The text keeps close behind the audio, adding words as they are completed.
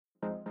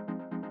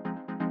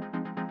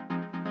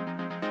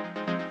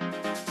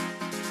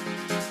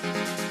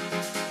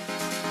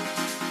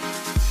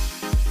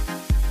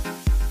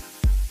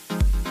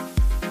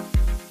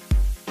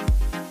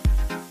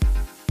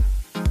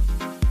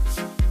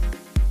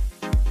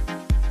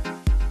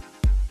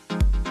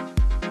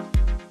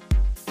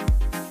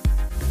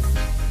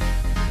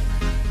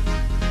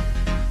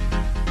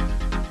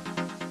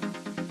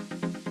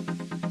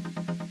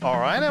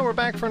And now we're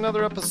back for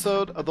another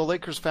episode of the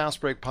Lakers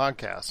Fast Break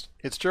podcast.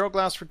 It's Gerald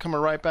Glassford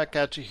coming right back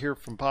at you here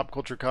from Pop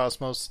Culture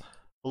Cosmos.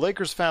 The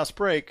Lakers Fast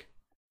Break,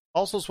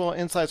 also as well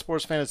Inside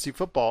Sports Fantasy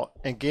Football,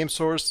 and Game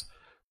Source.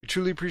 We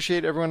truly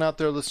appreciate everyone out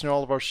there listening to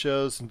all of our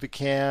shows. And if you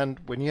can,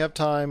 when you have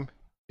time,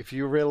 if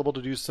you're available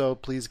to do so,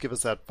 please give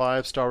us that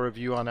 5-star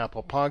review on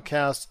Apple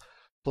Podcasts.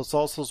 Plus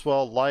also as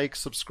well, like,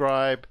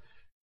 subscribe,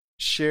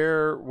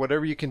 share,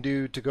 whatever you can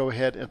do to go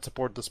ahead and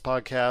support this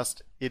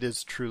podcast. It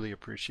is truly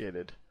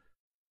appreciated.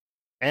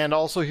 And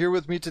also here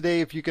with me today,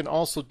 if you can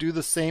also do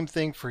the same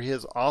thing for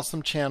his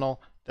awesome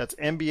channel, that's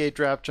NBA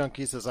Draft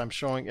Junkies, as I'm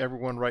showing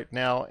everyone right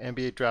now,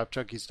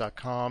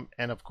 NBADraftJunkies.com,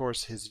 and of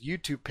course his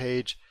YouTube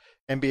page,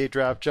 NBA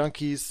Draft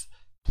Junkies.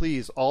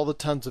 Please, all the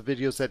tons of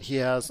videos that he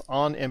has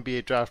on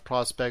NBA draft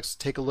prospects,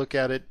 take a look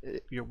at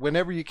it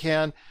whenever you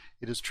can.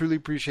 It is truly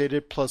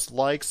appreciated. Plus,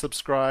 like,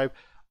 subscribe.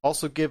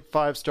 Also, give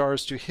 5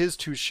 stars to his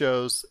 2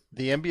 shows,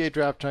 the NBA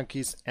Draft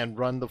Junkies and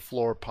Run the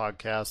Floor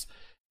podcast.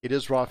 It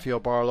is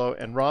Rafael Barlow.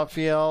 And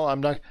Rafael,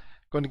 I'm not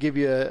going to give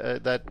you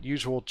that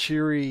usual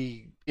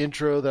cheery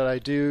intro that I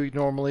do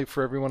normally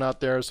for everyone out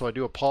there, so I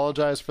do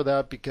apologize for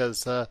that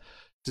because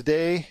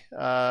today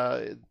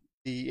the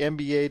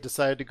NBA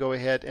decided to go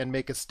ahead and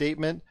make a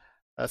statement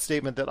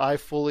that I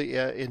fully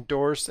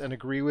endorse and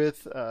agree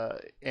with,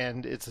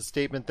 and it's a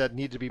statement that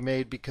needed to be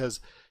made because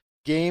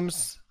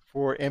games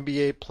for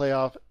NBA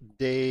playoff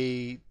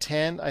day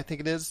 10, I think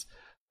it is,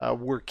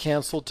 were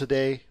canceled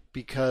today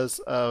because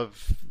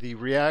of the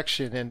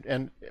reaction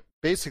and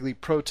basically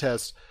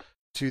protests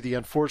to the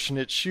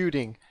unfortunate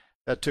shooting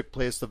that took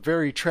place, the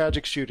very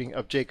tragic shooting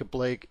of Jacob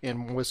Blake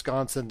in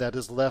Wisconsin that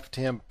has left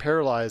him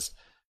paralyzed,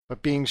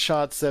 but being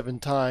shot 7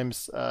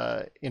 times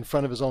in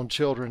front of his own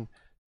children.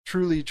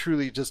 Truly,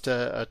 truly just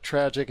a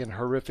tragic and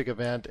horrific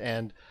event,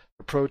 and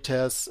the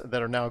protests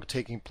that are now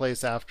taking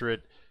place after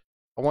it.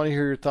 I want to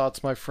hear your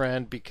thoughts, my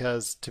friend,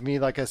 because to me,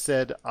 like I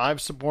said, I'm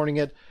supporting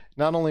it.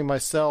 Not only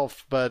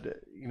myself, but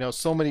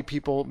so many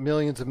people,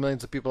 millions and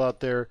millions of people out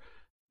there,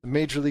 the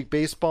Major League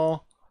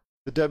Baseball,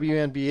 the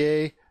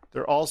WNBA,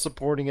 they're all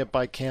supporting it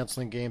by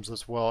canceling games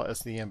as well as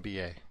the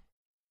NBA.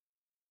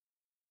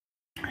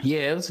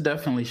 Yeah, it was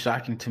definitely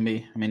shocking to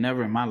me. I mean,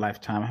 never in my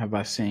lifetime have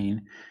I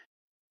seen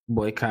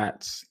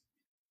boycotts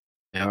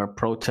or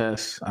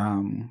protests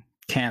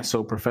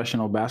cancel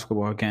professional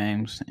basketball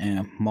games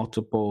and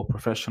multiple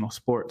professional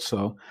sports.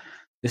 So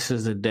this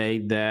is a day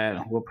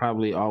that we'll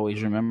probably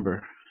always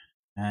remember.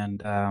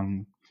 And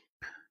I'm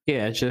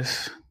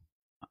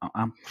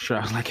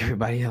sure like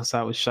everybody else,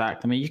 I was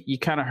shocked. I mean, you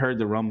kind of heard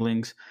the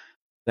rumblings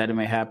that it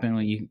may happen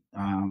when you,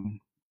 I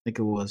think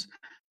it was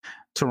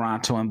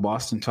Toronto and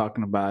Boston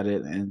talking about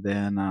it. And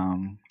then I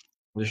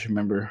just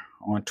remember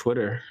on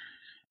Twitter,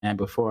 and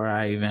before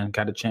I even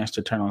got a chance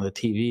to turn on the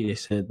TV, they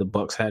said the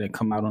Bucks hadn't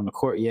come out on the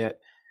court yet.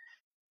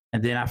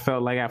 And then I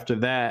felt like after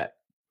that,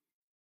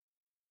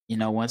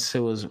 once it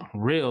was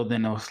real,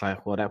 then it was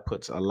like, well, that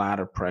puts a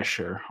lot of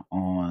pressure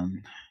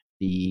on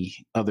the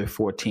other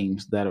 4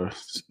 teams that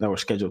were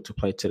scheduled to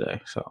play today.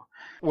 So,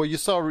 well, you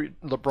saw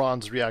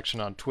LeBron's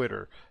reaction on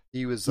Twitter.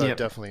 He was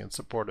definitely in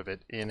support of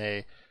it in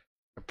a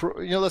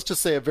let's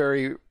just say a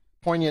very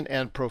poignant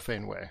and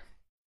profane way.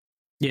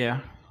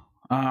 Yeah.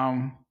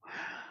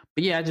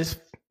 But yeah, I just,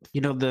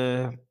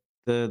 the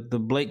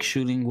Blake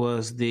shooting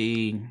was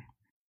the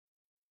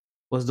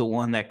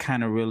one that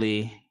kind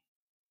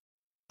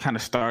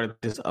of started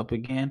this up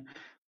again,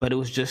 but it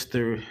was just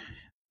the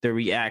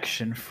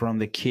reaction from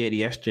the kid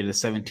yesterday, the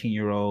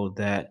 17-year-old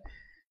that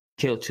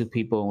killed 2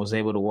 people and was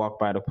able to walk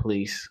by the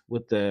police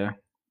with the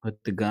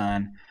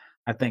gun.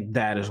 I think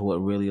that is what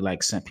really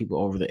sent people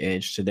over the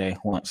edge today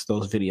once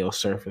those videos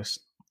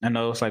surfaced. I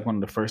know it's one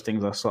of the first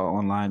things I saw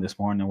online this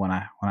morning when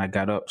I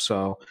got up.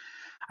 So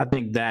I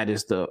think that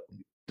is the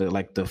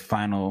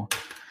final,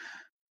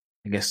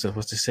 I guess,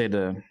 what's to say,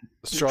 the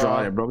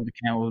straw that broke the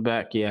camel's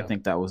back. Yeah, I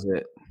think that was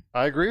it.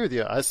 I agree with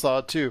you. I saw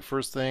it too.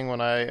 First thing when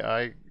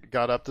I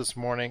got up this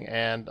morning,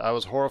 and I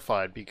was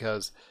horrified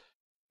because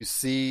you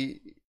see,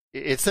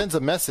 it sends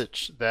a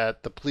message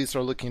that the police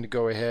are looking to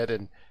go ahead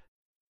and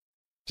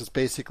just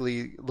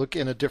basically look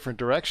in a different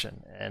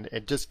direction. And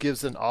it just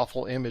gives an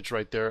awful image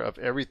right there of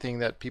everything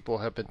that people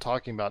have been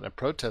talking about and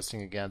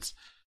protesting against.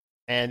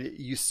 And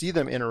you see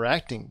them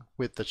interacting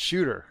with the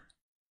shooter.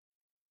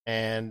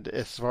 And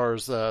as far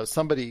as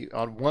somebody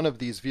on one of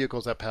these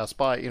vehicles that passed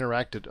by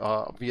interacted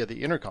via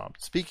the intercom,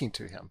 speaking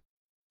to him,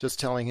 just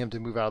telling him to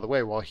move out of the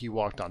way while he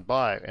walked on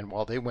by and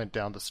while they went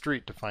down the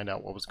street to find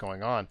out what was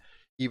going on,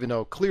 even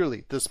though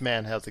clearly this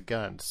man has a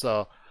gun.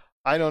 So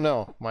I don't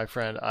know, my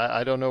friend.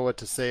 I don't know what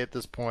to say at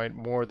this point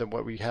more than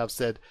what we have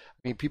said.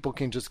 I mean, people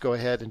can just go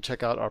ahead and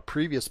check out our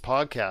previous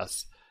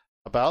podcasts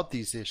about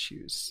these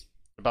issues,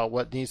 about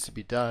what needs to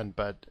be done.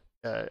 But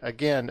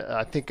again,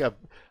 I think a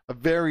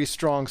very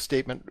strong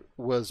statement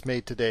was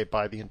made today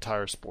by the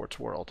entire sports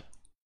world.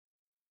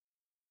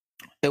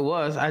 It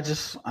was.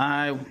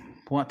 I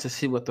want to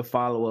see what the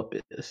follow-up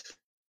is.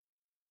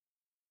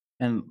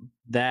 And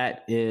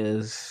that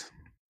is,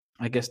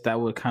 I guess that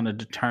would kind of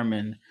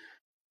determine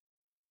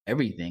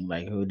everything.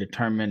 Like, it would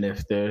determine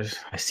if there's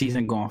a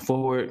season going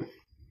forward.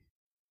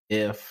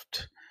 If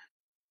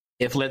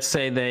let's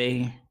say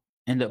they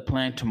end up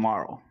playing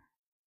tomorrow,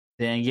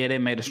 then yeah, they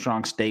made a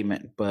strong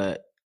statement,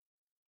 but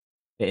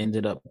they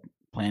ended up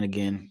playing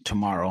again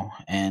tomorrow,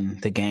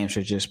 and the games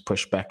are just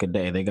pushed back a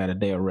day. They got a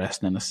day of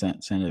rest in a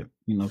sense, and it,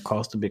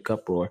 caused a big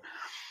uproar.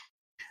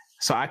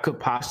 So I could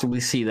possibly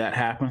see that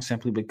happen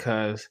simply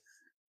because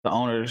the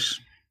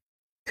owners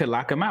could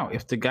lock them out.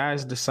 If the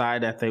guys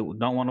decide that they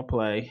don't want to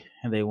play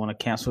and they want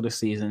to cancel the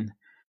season,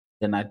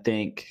 then I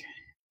think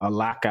a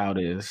lockout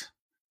is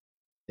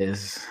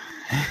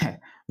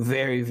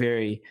very,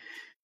 very,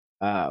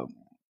 I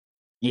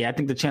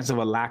think the chances of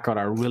a lockout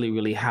are really,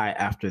 really high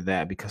after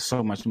that because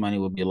so much money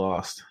will be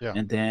lost. Yeah.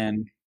 And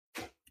then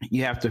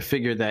you have to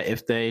figure that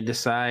if they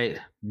decide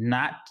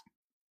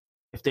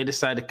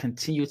to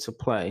continue to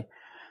play,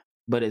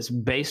 but it's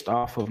based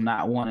off of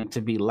not wanting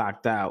to be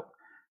locked out,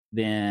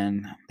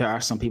 then there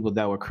are some people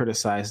that will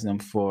criticize them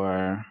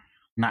for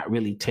not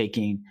really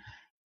taking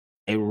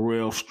a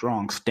real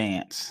strong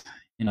stance.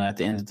 At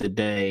the end of the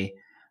day,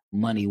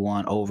 money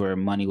won over.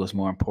 Money was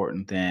more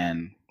important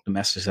than the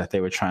message that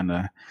they were trying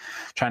to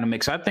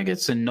make. So I think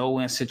it's a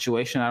no-win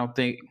situation. I don't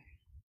think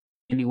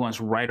anyone's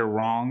right or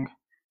wrong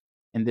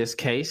in this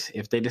case.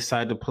 If they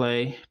decide to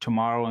play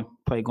tomorrow and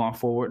play going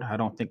forward, I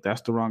don't think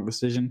that's the wrong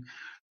decision.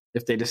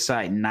 If they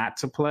decide not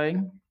to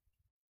play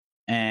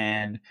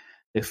and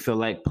they feel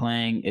like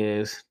playing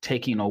is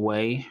taking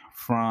away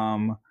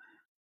from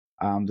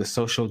the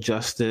social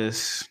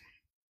justice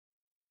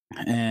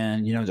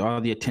and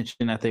all the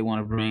attention that they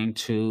want to bring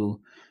to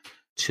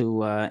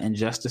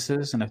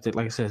injustices, and if they,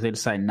 like I said, if they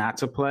decide not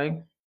to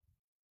play,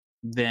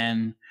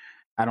 then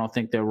I don't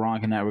think they're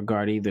wrong in that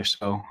regard either.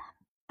 So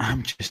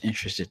I'm just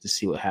interested to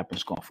see what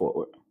happens going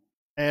forward.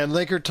 And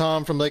Laker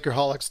Tom from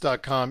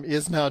Lakerholics.com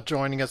is now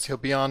joining us. He'll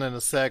be on in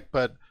a sec,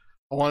 but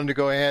I wanted to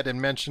go ahead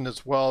and mention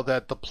as well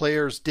that the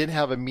players did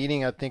have a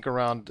meeting, I think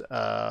around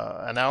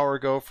an hour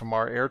ago from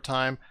our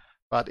airtime,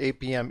 about 8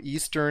 p.m.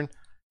 Eastern.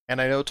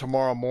 And I know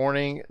tomorrow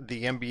morning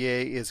the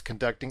NBA is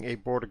conducting a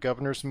Board of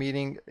Governors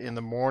meeting in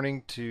the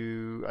morning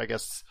to, I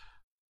guess,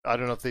 I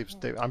don't know if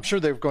I'm sure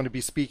they're going to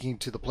be speaking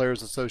to the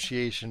Players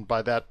Association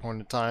by that point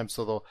in time.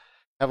 So they'll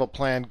have a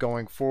plan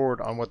going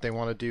forward on what they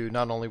want to do,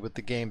 not only with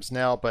the games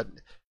now, but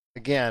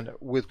again,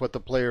 with what the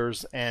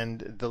players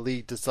and the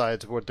league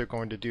decides what they're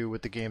going to do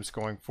with the games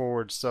going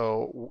forward.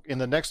 So in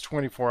the next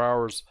 24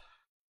 hours,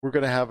 we're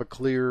going to have a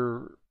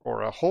clear,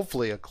 or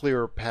hopefully a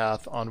clearer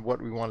path on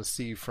what we want to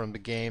see from the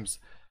games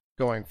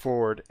going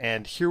forward.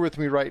 And here with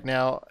me right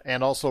now,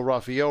 and also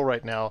Raphael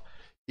right now,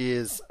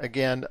 is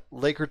again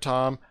Laker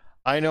Tom.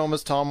 I know him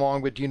as Tom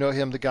Wong, but you know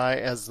him, the guy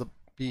as the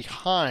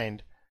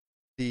behind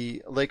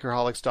the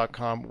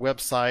Lakerholics.com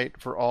website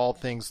for all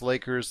things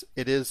Lakers.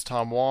 It is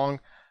Tom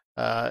Wong.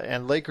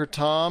 And Laker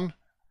Tom,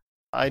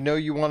 I know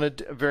you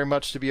wanted very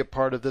much to be a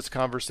part of this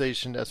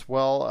conversation as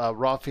well.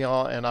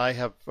 Raphael and I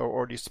have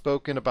already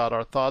spoken about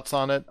our thoughts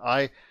on it.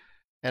 I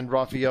and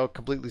Raphael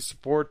completely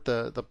support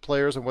the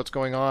players and what's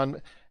going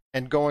on.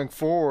 And going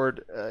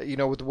forward,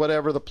 with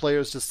whatever the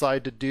players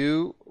decide to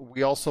do,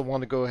 we also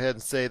want to go ahead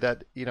and say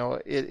that,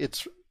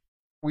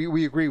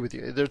 we agree with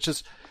you.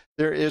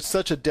 There is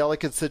such a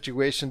delicate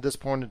situation at this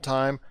point in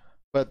time,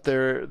 but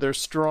their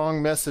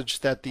strong message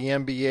that the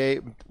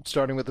NBA,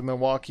 starting with the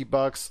Milwaukee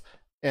Bucks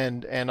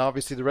and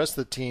obviously the rest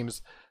of the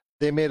teams,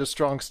 they made a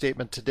strong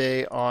statement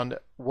today on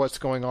what's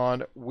going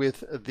on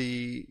with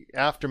the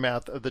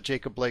aftermath of the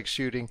Jacob Blake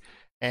shooting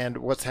and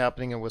what's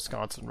happening in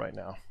Wisconsin right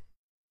now.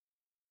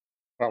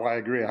 Well, I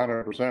agree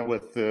 100%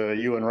 with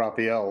you and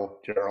Raphael,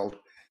 Gerald.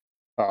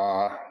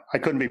 I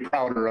couldn't be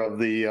prouder of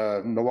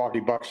the Milwaukee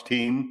Bucks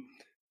team.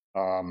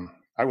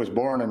 I was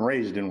born and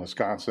raised in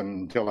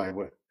Wisconsin until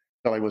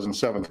I was in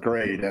seventh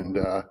grade, and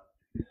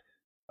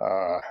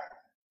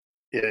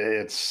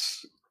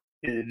it's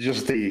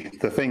just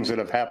the things that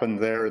have happened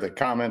there. The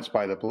comments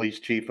by the police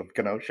chief of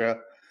Kenosha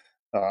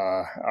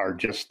are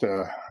just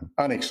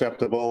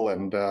unacceptable,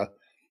 and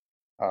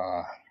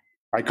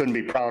I couldn't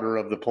be prouder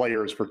of the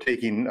players for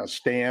taking a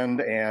stand.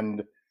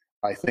 And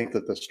I think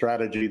that the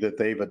strategy that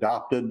they've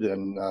adopted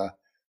and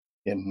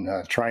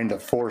in trying to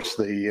force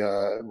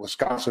the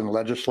Wisconsin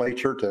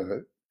legislature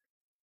to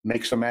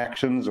make some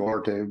actions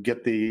or to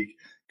get the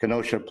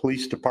Kenosha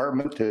Police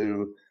Department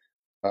to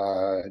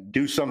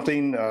do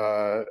something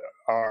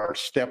are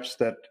steps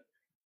that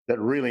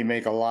really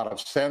make a lot of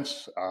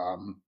sense.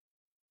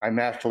 I'm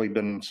actually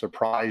been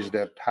surprised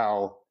at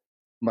how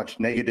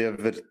much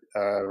negative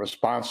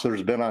response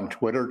there's been on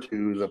Twitter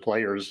to the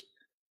players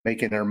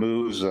making their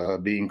moves,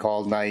 being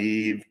called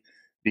naive,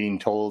 being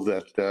told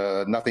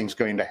that nothing's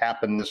going to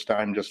happen this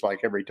time, just like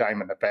every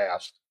time in the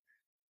past.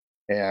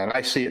 And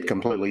I see it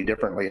completely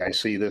differently. I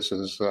see this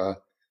as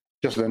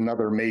just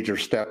another major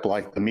step,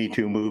 like the Me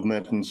Too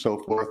movement and so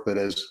forth, that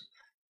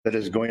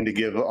is going to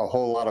give a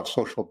whole lot of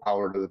social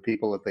power to the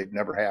people that they've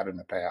never had in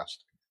the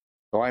past.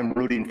 So I'm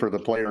rooting for the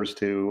players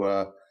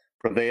to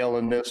prevail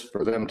in this,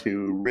 for them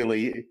to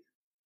really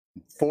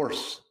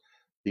force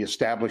the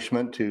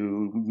establishment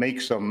to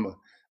make some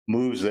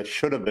moves that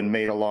should have been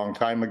made a long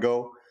time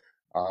ago.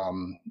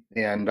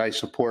 And I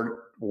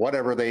support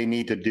whatever they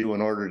need to do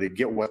in order to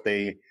get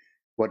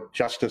what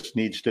justice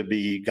needs to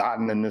be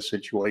gotten in this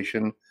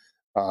situation.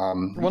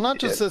 Well, not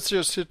just this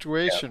year's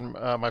situation,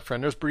 my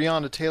friend. There's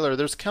Breonna Taylor.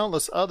 There's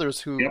countless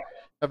others who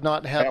have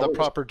not had the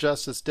proper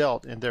justice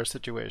dealt in their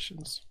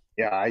situations.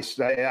 Yeah,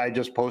 I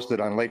just posted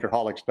on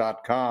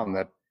Lakerholics.com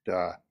that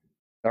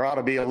there ought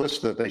to be a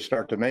list that they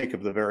start to make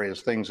of the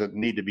various things that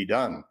need to be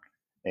done.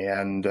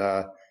 And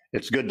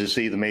it's good to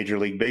see the Major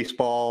League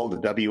Baseball, the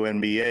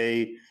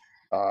WNBA,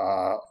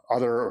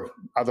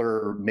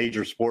 other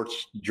major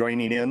sports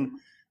joining in.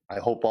 I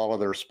hope all of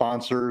their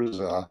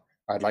sponsors.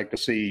 I'd like to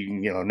see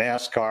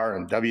NASCAR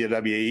and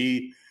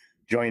WWE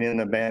join in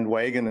the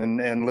bandwagon,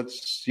 and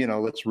let's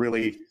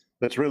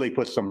really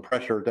put some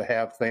pressure to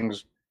have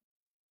things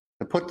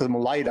to put the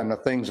light on the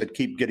things that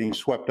keep getting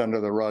swept under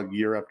the rug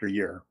year after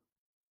year.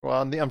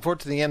 Well,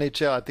 unfortunately, the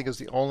NHL, I think, is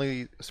the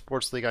only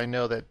sports league I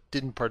know that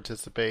didn't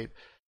participate,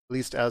 at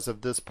least as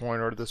of this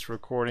point or this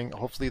recording.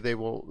 Hopefully, they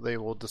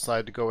will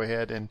decide to go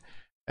ahead and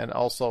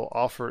also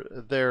offer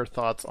their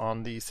thoughts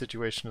on the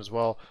situation as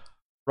well.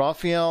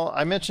 Raphael,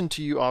 I mentioned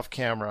to you off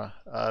camera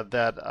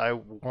that I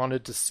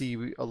wanted to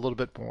see a little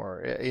bit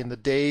more in the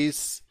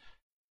days.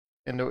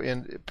 In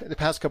the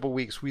past couple of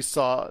weeks, we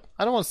saw,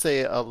 I don't want to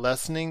say a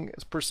lessening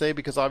per se,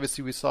 because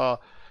obviously we saw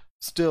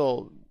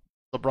still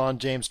LeBron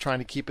James trying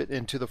to keep it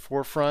into the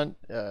forefront,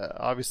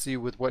 obviously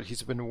with what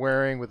he's been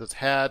wearing with his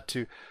hat,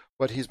 to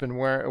what he's been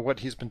wearing, what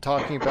he's been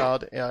talking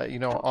about,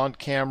 on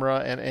camera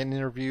and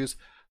interviews.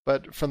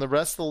 But from the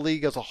rest of the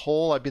league as a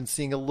whole, I've been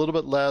seeing a little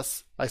bit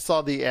less. I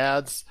saw the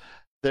ads.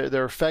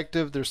 They're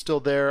effective. They're still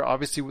there.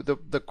 Obviously, with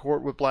the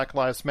court with Black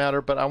Lives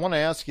Matter. But I want to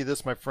ask you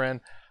this, my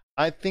friend.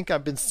 I think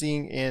I've been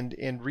seeing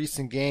in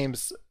recent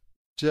games,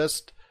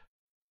 just,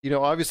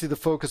 obviously the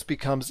focus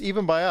becomes,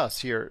 even by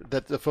us here,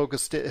 that the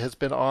focus has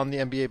been on the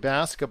NBA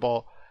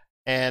basketball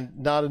and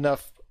not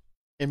enough,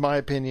 in my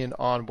opinion,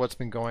 on what's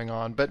been going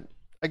on. But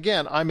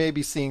again, I may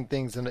be seeing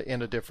things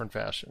in a different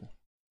fashion.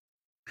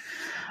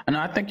 And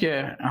I think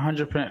you're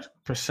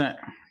 100%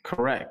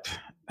 correct.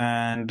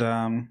 And,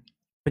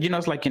 but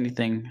it's like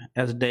anything,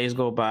 as days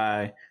go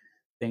by,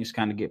 things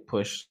kind of get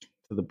pushed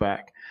to the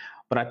back.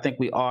 But I think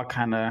we all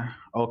kind of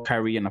owe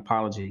Kyrie an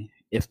apology.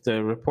 If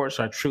the reports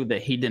are true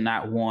that he did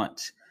not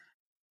want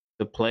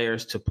the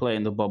players to play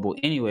in the bubble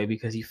anyway,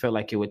 because he felt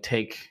like it would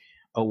take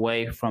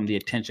away from the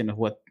attention of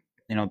what,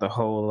 the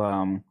whole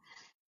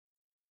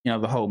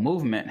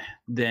movement,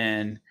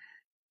 then,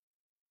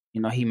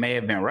 he may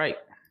have been right.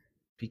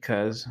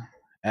 Because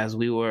as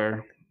we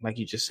were, like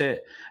you just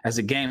said, as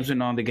the games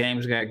went on, the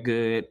games got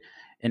good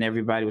and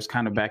everybody was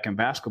kind of back in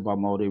basketball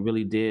mode. It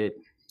really did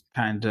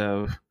kind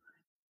of,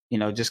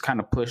 just kind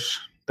of push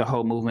the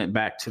whole movement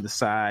back to the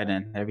side,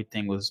 and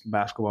everything was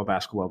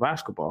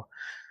basketball.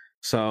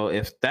 So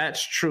if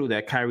that's true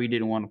that Kyrie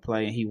didn't want to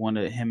play and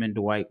him and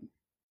Dwight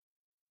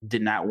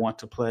did not want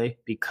to play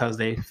because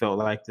they felt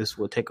like this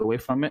would take away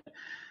from it,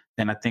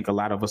 then I think a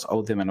lot of us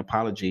owe them an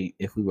apology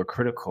if we were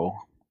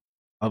critical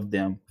of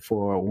them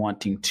for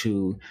wanting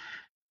to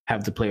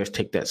have the players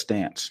take that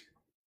stance.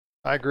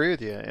 I agree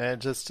with you. And it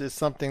just is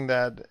something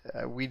that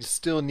we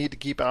still need to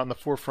keep out in the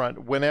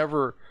forefront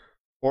whenever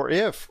or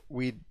if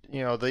the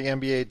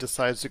NBA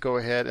decides to go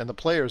ahead and the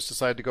players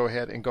decide to go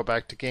ahead and go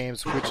back to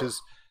games, which is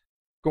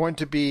going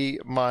to be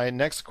my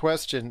next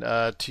question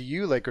to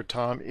you, Laker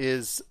Tom,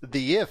 is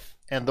the if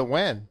and the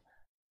when.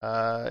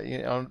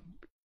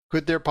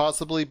 Could there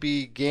possibly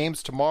be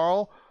games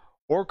tomorrow,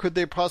 or could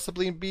there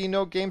possibly be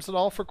no games at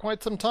all for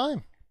quite some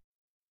time?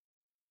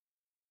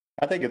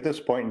 I think at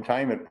this point in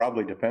time, it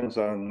probably depends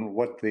on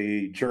what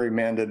the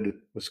gerrymandered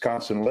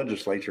Wisconsin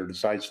legislature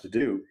decides to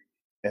do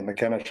in the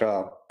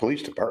Kennesaw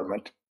Police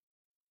Department.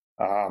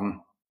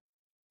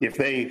 If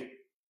they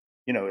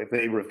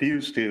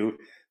refuse to,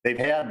 they've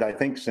had, I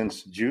think,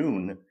 since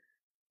June,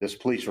 this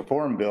police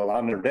reform bill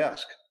on their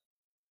desk,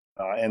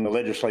 and the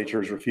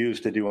legislature has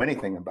refused to do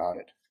anything about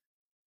it.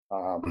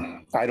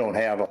 I don't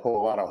have a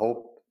whole lot of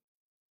hope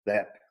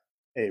that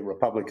a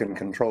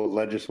Republican-controlled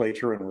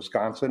legislature in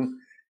Wisconsin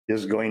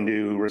is going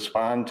to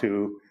respond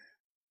to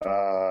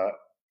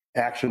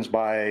actions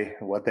by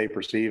what they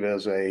perceive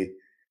as a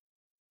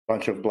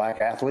bunch of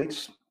black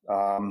athletes.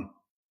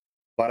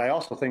 But I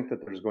also think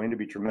that there's going to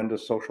be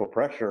tremendous social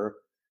pressure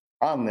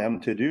on them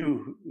to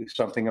do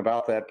something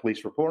about that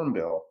police reform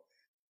bill.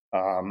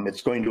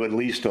 It's going to at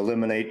least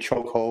eliminate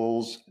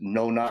chokeholds,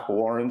 no-knock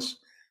warrants,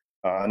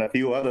 and a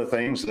few other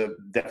things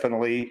that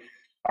definitely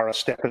are a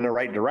step in the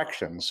right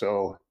direction.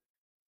 So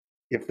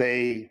if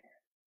they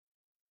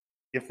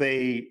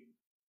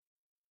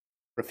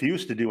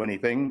refuse to do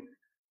anything,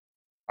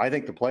 I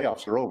think the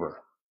playoffs are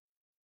over.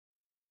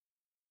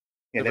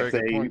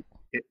 And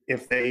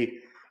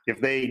if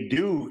they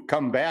do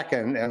come back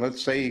and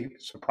let's say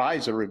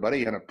surprise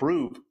everybody and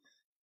approve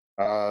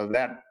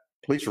that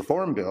police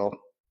reform bill,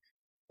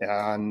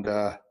 and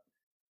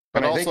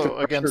but also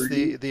against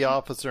the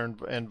officer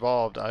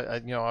involved,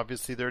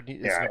 obviously there is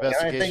an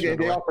investigation. I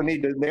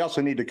think they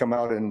also need to come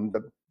out, and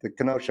the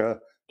Kenosha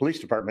police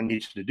department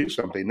needs to do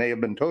something. They have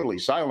been totally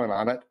silent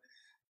on it.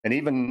 And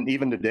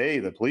even today,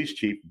 the police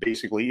chief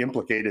basically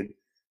implicated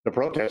the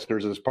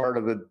protesters as part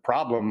of the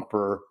problem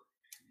for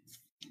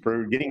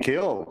getting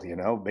killed,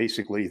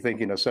 basically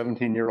thinking a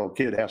 17-year-old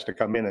kid has to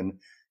come in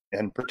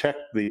and protect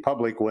the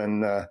public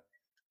when the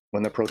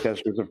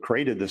protesters have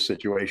created this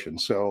situation.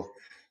 So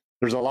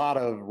there's a lot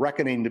of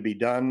reckoning to be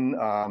done.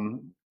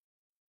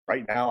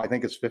 Right now, I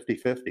think it's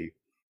 50-50.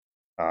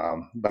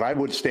 But I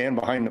would stand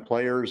behind the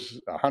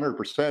players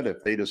 100%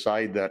 if they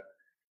decide that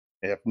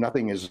if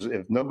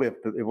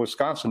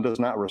Wisconsin does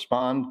not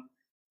respond,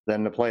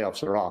 then the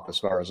playoffs are off as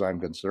far as I'm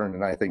concerned.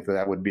 And I think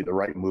that would be the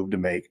right move to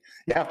make.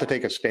 You have to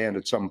take a stand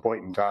at some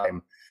point in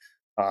time.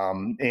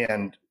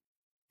 And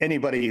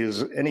anybody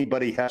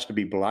has to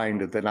be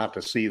blind not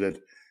to see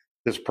that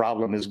this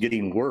problem is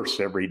getting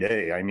worse every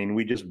day. I mean,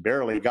 we just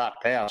barely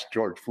got past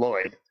George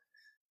Floyd,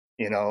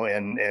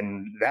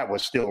 and that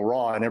was still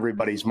raw in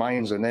everybody's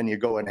minds. And then you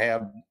go and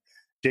have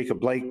Jacob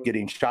Blake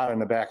getting shot in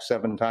the back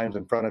 7 times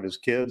in front of his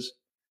kids.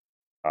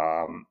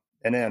 And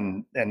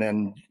then,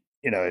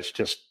 it's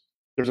just,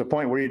 there's a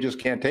point where you just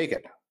can't take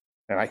it.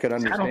 And I could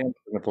understand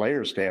from the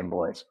players'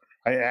 standpoints.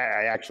 I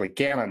actually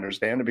can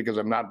understand it because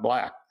I'm not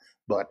black,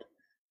 but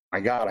my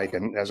God, I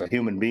can, as a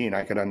human being,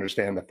 I can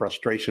understand the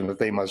frustration that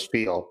they must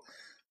feel,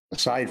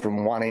 aside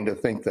from wanting to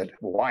think that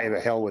why the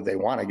hell would they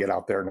want to get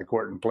out there in the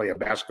court and play a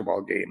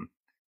basketball game?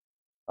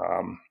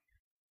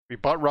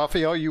 But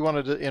Raphael, you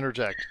wanted to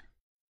interject.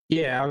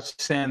 Yeah, I was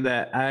saying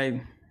that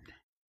I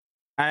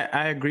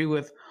agree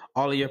with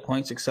all of your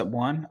points except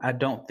one. I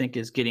don't think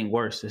it's getting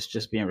worse. It's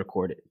just being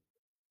recorded.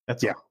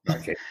 That's all.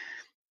 Okay.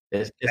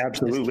 It's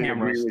absolutely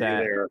agree with you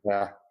there.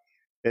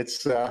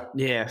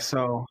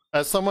 So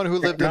as someone who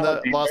lived in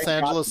Los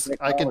Angeles,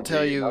 I can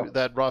tell you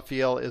that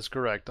Raphael is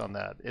correct on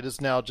that. It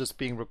is now just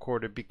being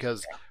recorded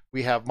because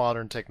we have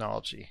modern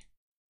technology.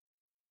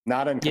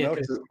 Not in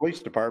Kenosha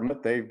Police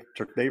Department. They've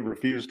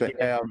refused to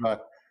have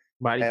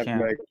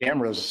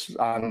cameras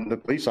on the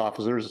police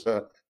officers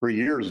for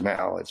years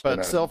now.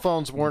 But cell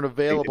phones weren't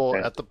available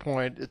at the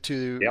point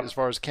as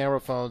far as camera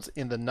phones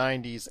in the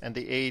 90s and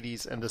the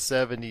 80s and the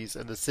 70s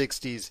and the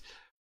 60s.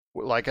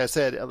 Like I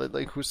said,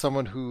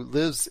 someone who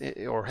lives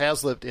or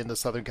has lived in the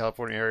Southern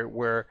California area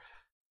where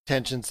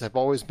tensions have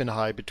always been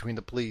high between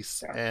the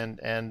police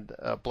and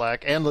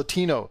Black and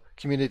Latino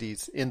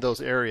communities in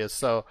those areas.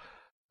 So,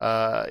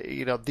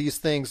 these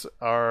things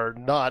are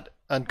not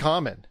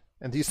uncommon.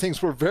 And these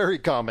things were very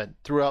common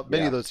throughout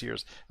many of those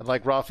years. And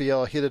like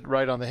Raphael hit it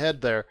right on the head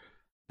there.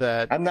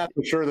 That I'm not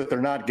so sure that they're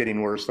not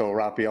getting worse, though,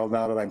 Raphael,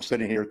 now that I'm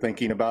sitting here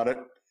thinking about it.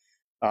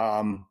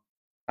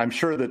 I'm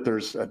sure that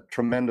there's a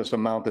tremendous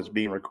amount that's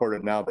being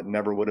recorded now that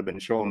never would have been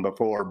shown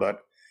before.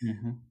 But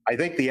I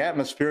think the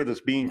atmosphere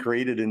that's being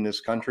created in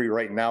this country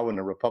right now in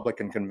the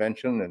Republican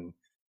convention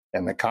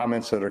and the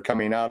comments that are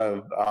coming out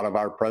of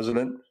our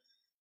president,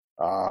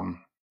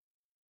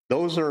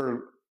 those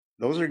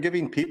are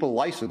giving people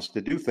license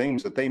to do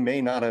things that they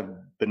may not have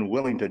been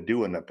willing to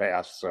do in the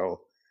past.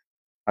 So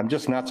I'm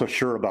just not so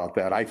sure about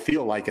that. I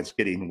feel like it's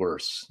getting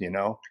worse,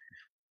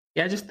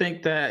 Yeah, I just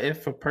think that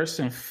if a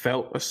person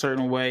felt a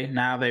certain way,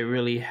 now they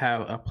really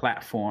have a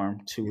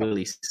platform to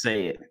really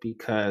say it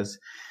because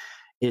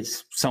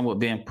it's somewhat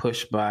being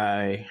pushed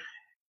by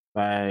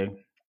the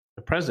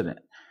president.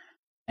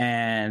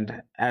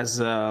 And as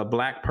a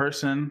Black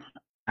person,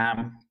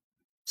 I'm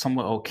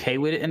somewhat okay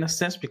with it in a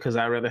sense because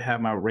I'd rather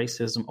have my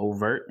racism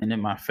overt and in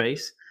my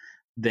face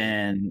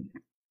than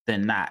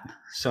not.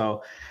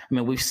 So, I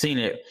mean, we've seen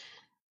it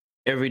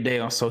every day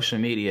on social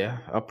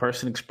media. A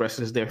person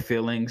expresses their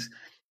feelings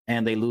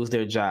and they lose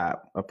their job.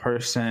 A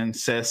person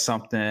says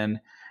something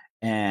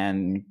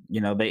and,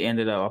 they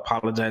ended up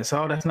apologizing.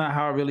 Oh, that's not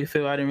how I really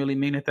feel. I didn't really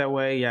mean it that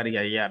way, yada,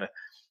 yada, yada.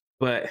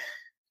 But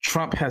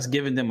Trump has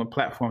given them a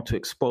platform to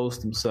expose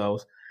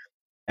themselves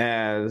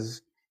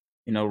as,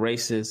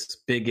 racists,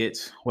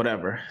 bigots,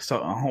 whatever.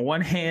 So on one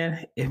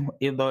hand,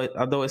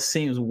 although it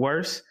seems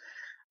worse,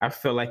 I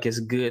feel like it's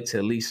good to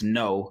at least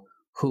know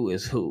who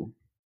is who.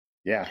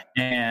 Yeah.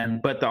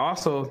 But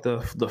also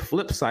the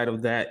flip side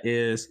of that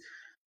is,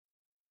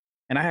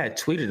 and I had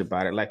tweeted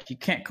about it, like you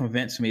can't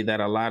convince me that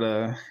a lot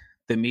of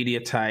the media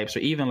types or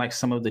even like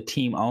some of the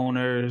team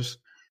owners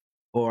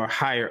or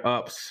higher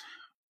ups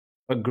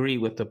agree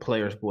with the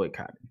players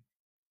boycotting.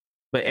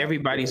 But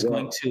everybody's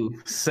going to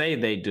say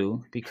they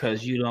do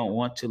because you don't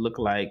want to look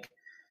like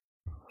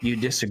you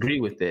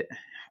disagree with it,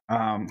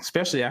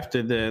 especially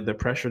after the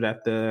pressure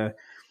that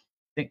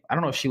I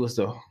don't know if she was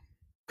the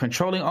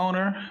controlling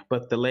owner,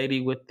 but the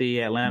lady with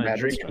the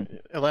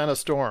Atlanta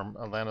Storm,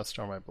 I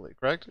believe,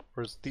 correct?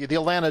 Or the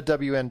Atlanta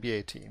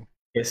WNBA team?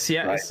 It's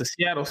the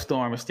Seattle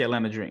Storm. It's the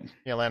Atlanta Dream.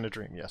 The Atlanta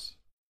Dream, yes.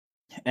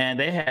 And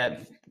they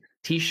had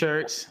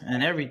T-shirts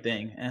and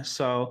everything, and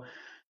so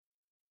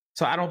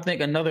I don't think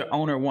another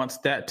owner wants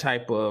that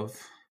type of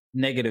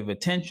negative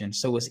attention.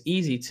 So it's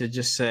easy to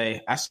just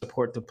say, I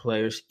support the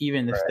players,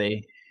 even if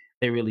they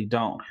really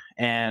don't.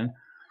 And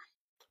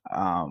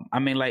I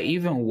mean, like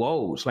even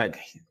Woj, like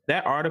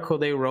that article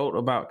they wrote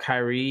about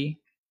Kyrie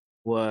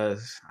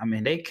was, I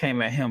mean, they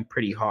came at him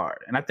pretty hard.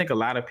 And I think a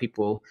lot of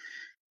people,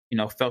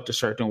 felt a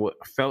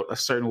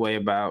certain way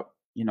about,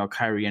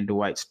 Kyrie and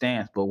Dwight's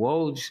stance. But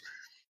Woj,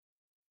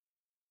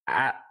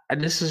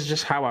 this is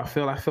just how I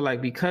feel. I feel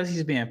like because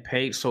he's being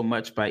paid so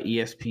much by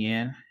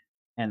ESPN,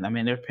 and I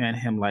mean, they're paying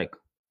him like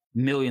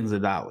millions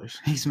of dollars.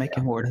 He's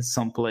making more than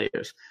some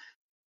players.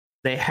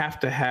 They have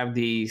to have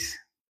these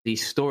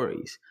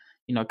stories.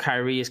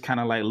 Kyrie is kind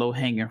of like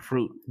low-hanging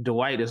fruit.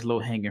 Dwight is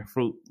low-hanging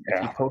fruit. Yeah.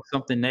 If you post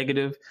something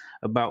negative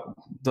about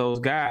those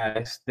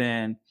guys,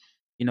 then,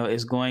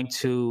 it's going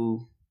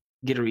to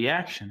get a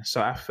reaction.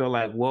 So I feel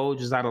like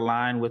Woj is out of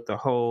line with the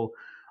whole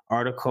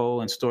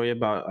article and story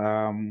about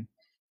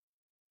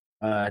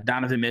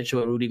Donovan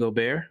Mitchell and Rudy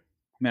Gobert.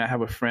 I mean, I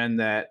have a friend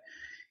that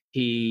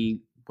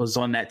he was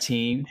on that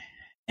team,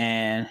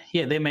 and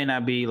yeah, they may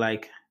not be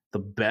like the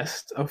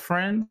best of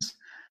friends,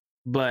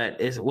 but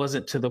it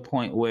wasn't to the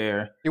point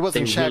where it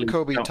wasn't Shaq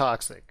Kobe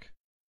toxic.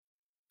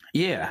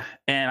 Yeah,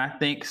 and I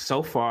think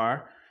so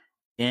far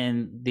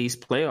in these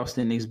playoffs,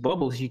 in these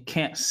bubbles, you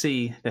can't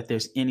see that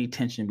there's any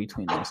tension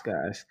between those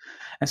guys.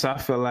 And so I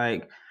feel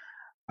like,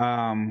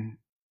 and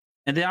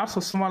then also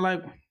someone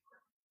like,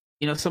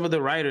 some of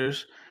the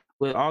writers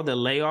with all the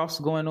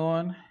layoffs going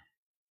on,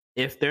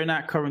 if they're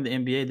not covering the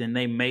NBA, then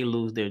they may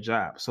lose their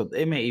job. So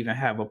they may even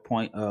have a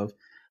point of,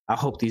 I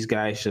hope these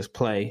guys just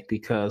play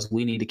because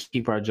we need to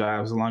keep our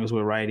jobs as long as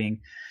we're writing.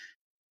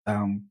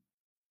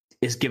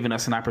 It's given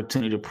us an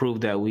opportunity to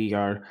prove that we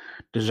are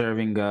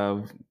deserving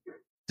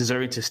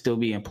to still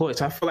be employed.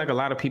 So I feel like a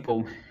lot of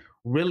people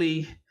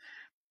really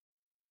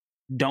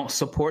don't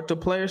support the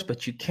players,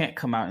 but you can't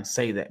come out and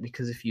say that,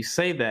 because if you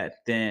say that,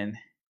 then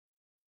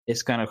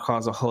it's going to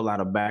cause a whole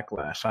lot of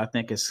backlash. I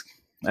think it's,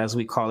 as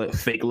we call it,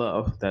 fake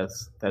love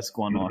that's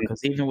going on.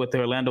 Because even with the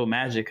Orlando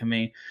Magic, I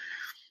mean,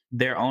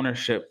 their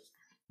ownership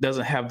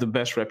doesn't have the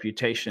best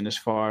reputation as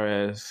far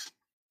as,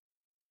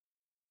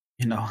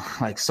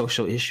 like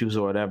social issues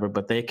or whatever,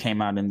 but they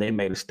came out and they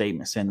made a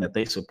statement saying that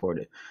they support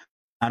it.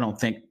 I don't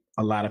think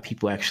a lot of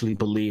people actually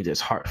believe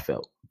it's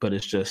heartfelt, but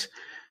it's just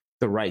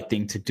the right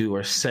thing to do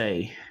or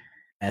say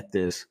at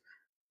this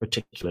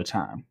particular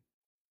time.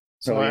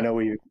 So,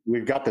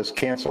 we've got this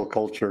cancel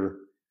culture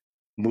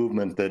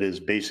movement that is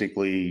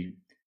basically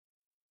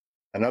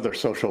another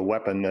social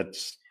weapon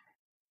that's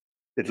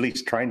at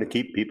least trying to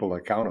keep people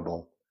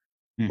accountable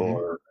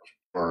for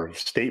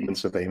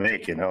statements that they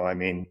make. I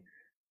mean,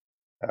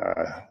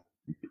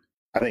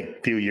 I think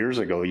a few years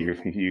ago,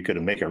 you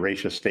could make a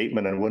racist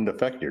statement and it wouldn't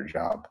affect your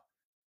job.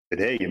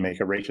 Today, you make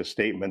a racist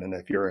statement, and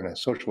if you're in a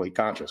socially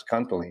conscious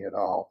company at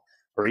all,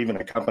 or even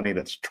a company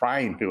that's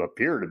trying to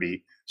appear to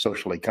be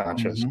socially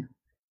conscious,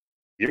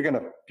 you're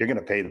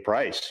gonna pay the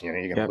price.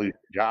 You're gonna lose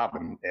your job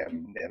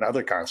and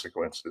other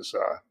consequences.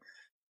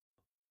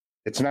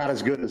 It's not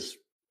as good as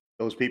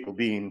those people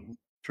being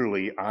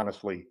truly,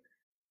 honestly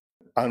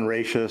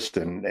unracist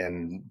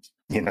and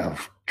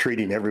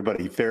treating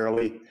everybody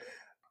fairly.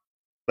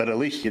 But at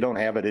least you don't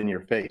have it in your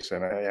face.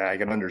 And I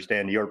can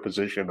understand your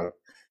position of,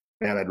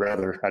 man, I'd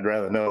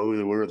rather know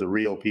who were the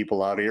real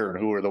people out here and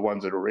who are the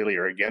ones that really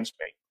are against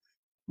me.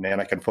 Man,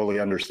 I can fully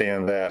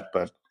understand that.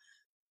 But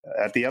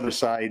at the other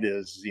side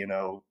is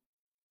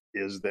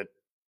that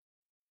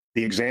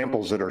the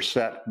examples that are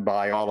set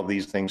by all of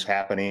these things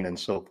happening and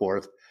so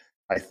forth,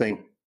 I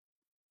think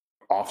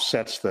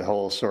offsets the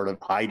whole sort of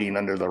hiding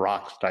under the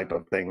rocks type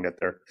of thing, that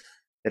they're,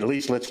 at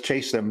least let's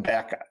chase them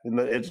back.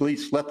 At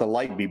least let the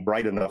light be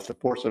bright enough to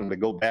force them to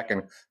go back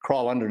and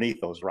crawl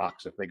underneath those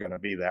rocks if they're going to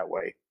be that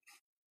way.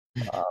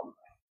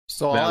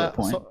 So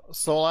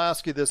I'll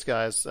ask you this,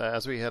 guys,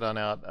 as we head on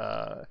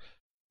out.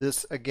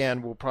 This,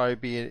 again, will probably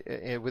be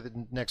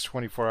within the next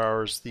 24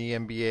 hours. The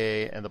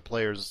NBA and the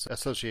Players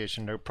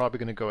Association are probably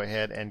going to go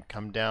ahead and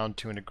come down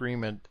to an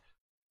agreement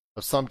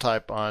of some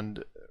type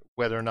on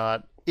whether or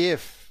not,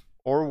 if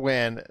or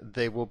when,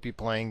 they will be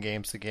playing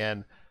games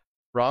again.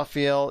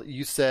 Raphael,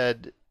 you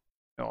said,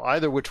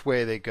 either which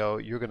way they go,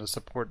 you're going to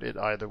support it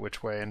either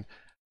which way. And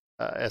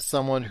as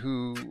someone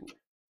who,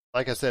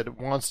 like I said,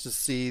 wants to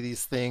see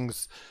these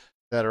things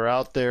that are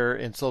out there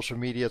in social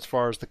media as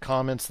far as the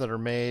comments that are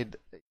made,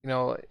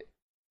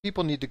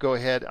 people need to go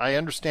ahead. I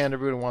understand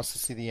everyone wants to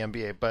see the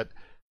NBA, but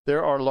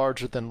there are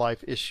larger than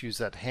life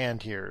issues at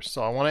hand here.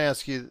 So I want to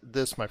ask you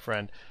this, my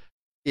friend.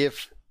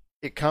 If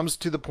it comes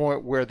to the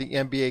point where the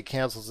NBA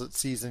cancels its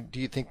season, do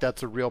you think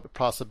that's a real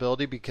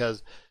possibility?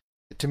 Because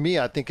to me,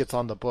 I think it's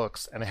on the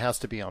books and it has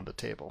to be on the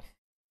table.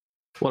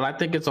 Well, I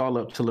think it's all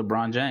up to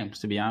LeBron James,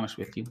 to be honest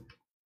with you.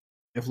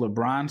 If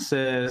LeBron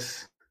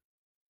says,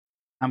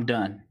 I'm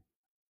done,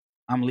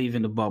 I'm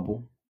leaving the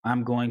bubble,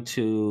 I'm going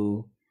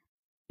to,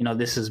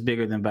 this is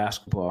bigger than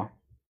basketball,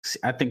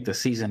 I think the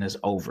season is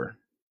over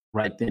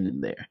right then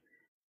and there.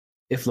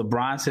 If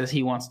LeBron says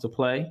he wants to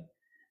play,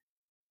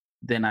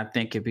 then I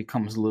think it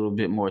becomes a little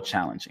bit more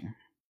challenging.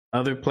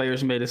 Other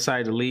players may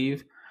decide to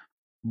leave,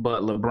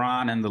 but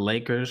LeBron and the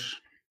Lakers,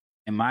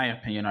 in my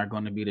opinion, are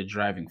going to be the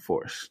driving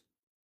force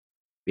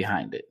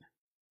behind it.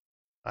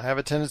 I have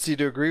a tendency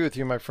to agree with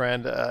you, my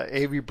friend.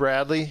 Avery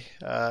Bradley,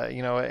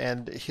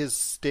 and his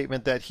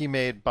statement that he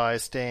made by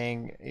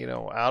staying,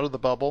 out of the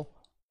bubble.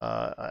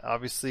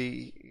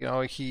 Obviously,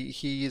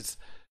 he's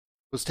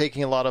was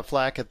taking a lot of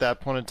flack at that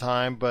point in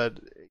time, but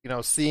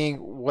seeing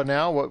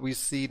what we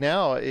see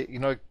now, it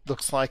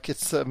looks like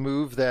it's a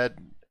move that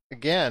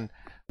again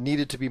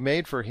needed to be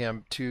made for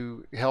him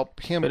to help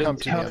him come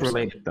to him. Health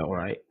related though,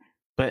 right?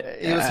 But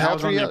it was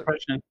health related.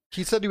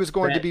 He said he was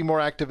going to be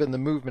more active in the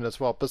movement as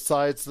well.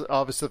 Besides,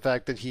 obviously, the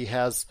fact that he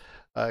has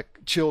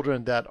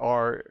children that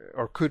are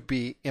or could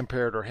be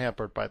impaired or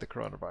hampered by the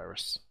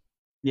coronavirus.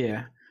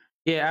 Yeah.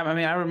 I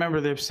mean, I remember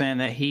them saying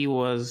that he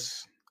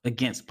was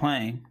against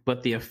playing,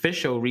 but the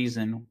official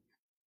reason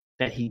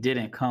that he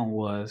didn't come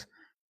was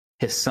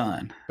his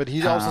son. But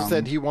he also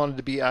said he wanted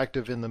to be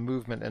active in the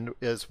movement and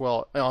as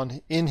well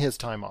in his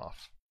time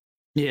off.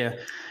 Yeah,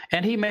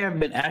 and he may have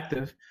been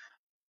active.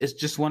 It's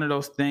just one of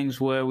those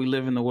things where we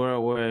live in the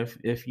world where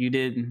if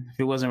it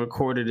wasn't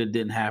recorded, it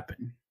didn't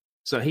happen.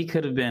 So he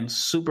could have been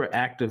super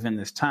active in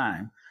this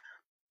time,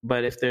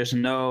 but if there's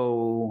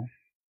no,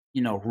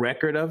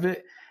 record of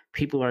it,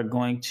 people are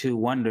going to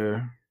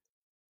wonder,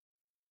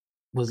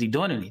 was he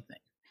doing anything?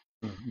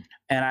 Mm-hmm.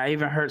 And I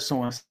even heard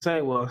someone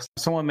say,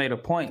 someone made a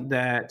point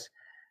that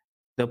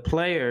the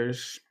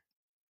players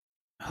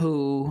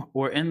who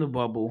were in the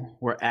bubble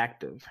were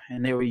active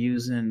and they were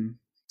using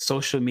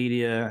social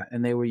media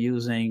and they were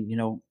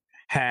using,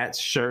 hats,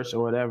 shirts,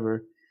 or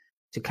whatever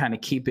to kind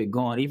of keep it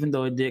going, even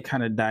though it did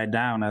kind of die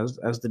down as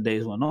the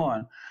days went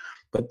on.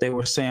 But they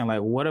were saying,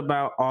 like, what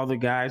about all the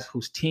guys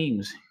whose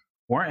teams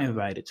weren't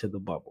invited to the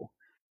bubble?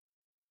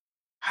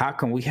 How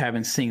come we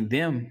haven't seen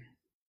them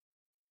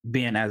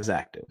being as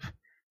active?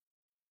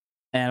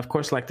 And of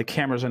course, like, the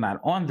cameras are not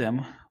on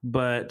them,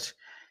 but,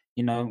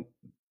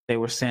 they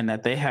were saying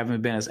that they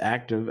haven't been as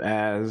active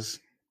as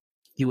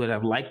you would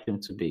have liked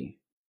them to be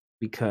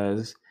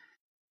because,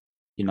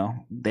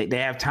 they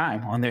have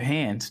time on their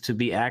hands to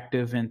be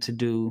active and to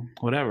do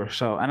whatever.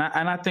 So, and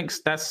I think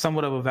that's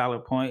somewhat of a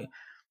valid point,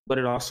 but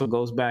it also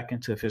goes back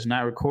into if it's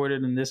not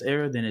recorded in this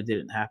era, then it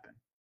didn't happen.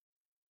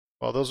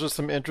 Well, those are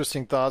some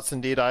interesting thoughts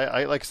indeed.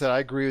 I like I said, I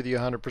agree with you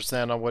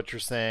 100% on what you're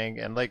saying.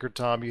 And Laker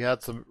Tom, you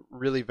had some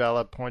really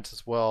valid points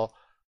as well.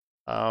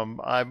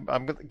 I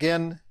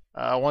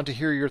want to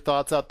hear your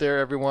thoughts out there,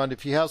 everyone.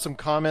 If you have some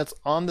comments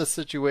on the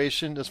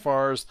situation as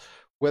far as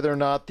whether or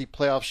not the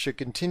playoffs should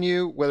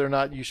continue, whether or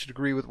not you should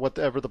agree with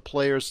whatever the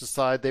players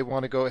decide they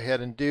want to go ahead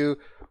and do,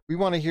 we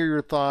want to hear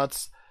your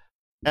thoughts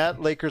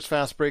at Lakers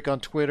Fast Break on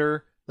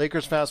Twitter,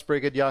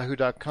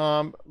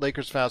 LakersFastBreak@yahoo.com,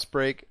 Lakers Fast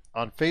Break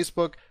on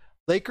Facebook.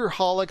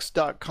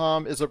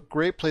 Lakerholics.com is a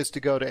great place to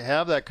go to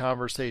have that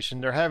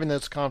conversation. They're having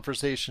this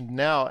conversation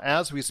now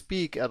as we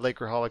speak at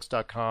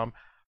Lakerholics.com.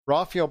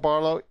 Rafael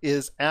Barlow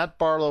is at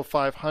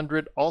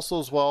Barlow500, also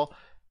as well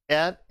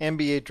at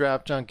NBA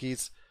Draft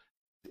Junkies.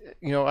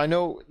 I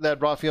know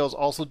that Rafael is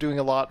also doing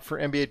a lot for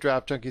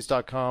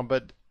NBADraftJunkies.com,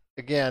 but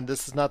again,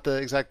 this is not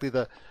exactly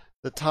the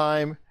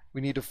time.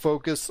 We need to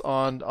focus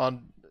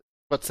on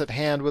what's at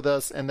hand with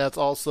us, and that's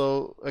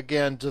also,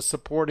 again, just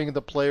supporting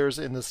the players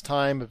in this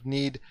time of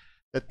need,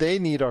 that they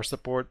need our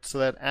support so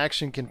that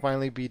action can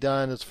finally be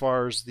done as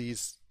far as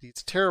these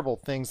terrible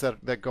things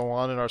that go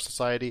on in our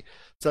society,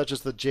 such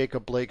as the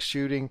Jacob Blake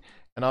shooting,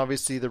 and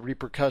obviously the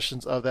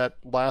repercussions of that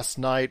last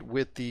night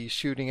with the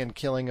shooting and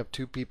killing of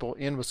 2 people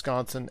in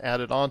Wisconsin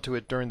added onto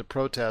it during the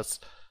protests.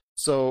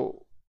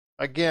 So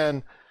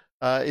again,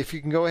 if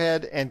you can go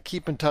ahead and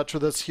keep in touch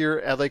with us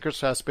here at Lakers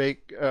Fast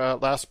Break,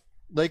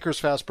 Lakers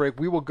Fast Break,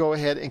 we will go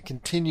ahead and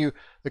continue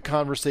the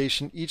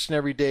conversation each and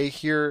every day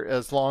here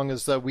as long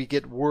as we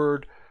get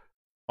word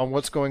on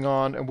what's going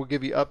on, and we'll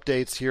give you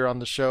updates here on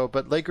the show.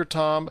 But Laker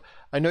Tom,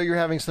 I know you're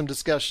having some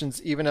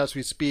discussions even as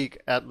we speak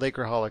at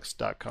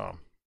Lakerholics.com.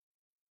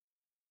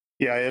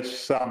 Yeah,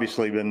 it's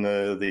obviously been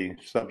the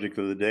subject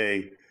of the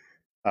day.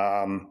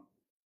 I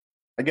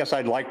guess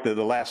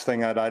the last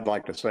thing I'd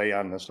like to say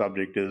on the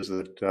subject is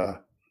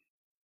that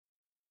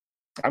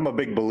I'm a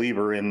big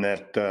believer in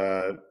that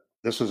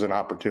this is an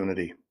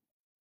opportunity.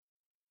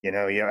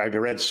 I've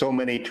read so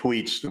many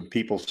tweets of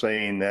people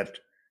saying that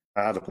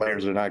the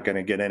players are not going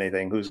to get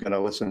anything. Who's going to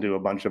listen to a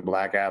bunch of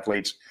black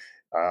athletes?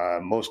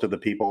 Most of the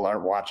people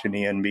aren't watching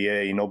the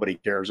NBA. Nobody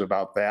cares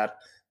about that.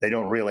 They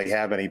don't really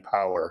have any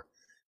power.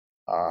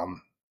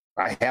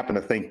 I happen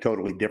to think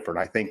totally different.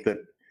 I think that,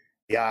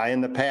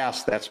 in the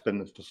past, that's been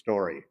the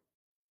story.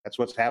 That's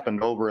what's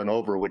happened over and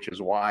over, which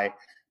is why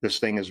this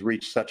thing has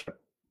reached such a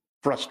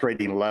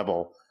frustrating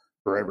level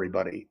for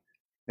everybody.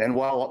 And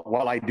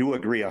while I do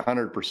agree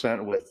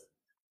 100% with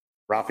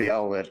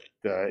Rafael that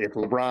if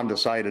LeBron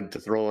decided to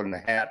throw in the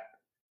hat,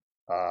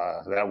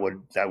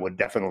 that would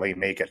definitely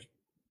make it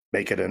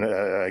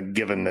a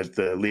given that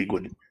the league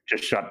would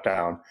just shut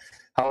down.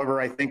 However,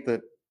 I think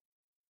that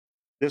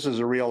this is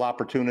a real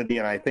opportunity,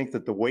 and I think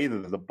that the way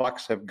that the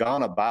Bucks have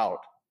gone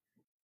about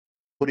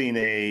putting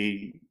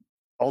a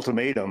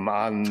ultimatum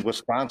on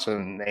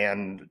Wisconsin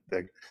and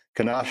the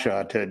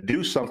Kenosha to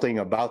do something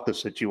about the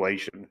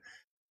situation,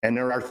 and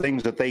there are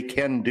things that they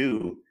can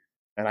do,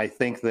 and I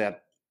think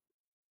that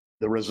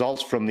the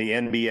results from the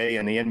NBA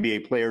and the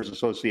NBA Players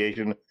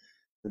Association,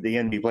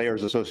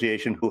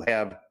 who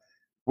have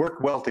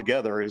worked well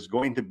together, is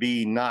going to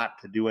be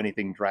not to do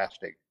anything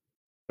drastic.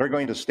 They're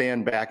going to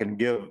stand back and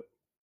give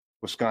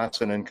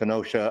Wisconsin and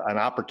Kenosha an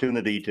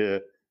opportunity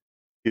to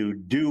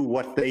do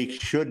what they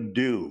should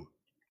do,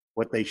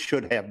 what they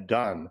should have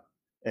done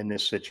in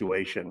this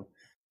situation.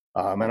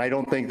 And I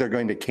don't think they're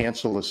going to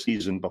cancel the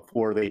season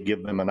before they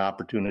give them an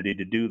opportunity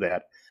to do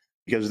that,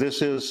 because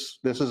this is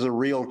a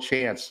real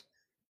chance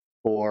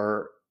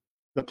for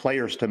the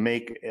players to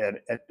make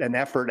an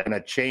effort and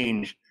a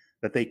change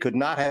that they could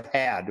not have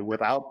had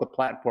without the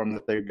platform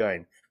that they're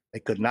going. They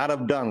could not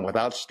have done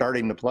without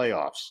starting the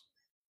playoffs.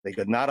 They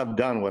could not have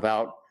done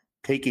without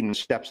taking the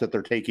steps that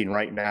they're taking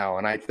right now.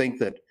 And I think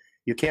that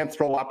you can't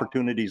throw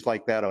opportunities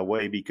like that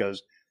away,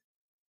 because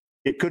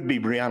it could be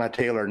Breonna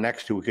Taylor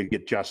next who could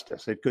get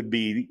justice. It could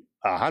be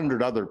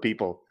 100 other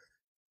people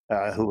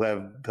who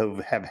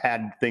have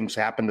had things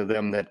happen to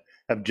them that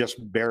have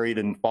just buried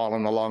and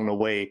fallen along the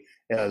way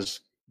as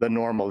the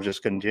normal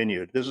just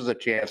continued. This is a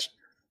chance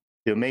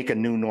to make a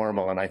new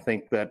normal, and I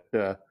think that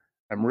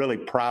I'm really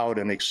proud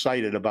and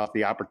excited about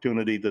the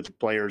opportunity that the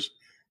players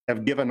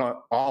have given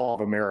all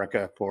of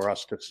America for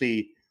us to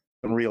see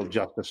some real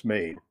justice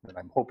made, and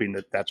I'm hoping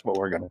that that's what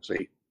we're going to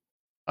see.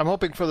 I'm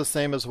hoping for the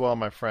same as well,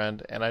 my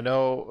friend. And I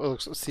know,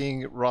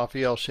 seeing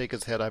Raphael shake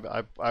his head,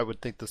 I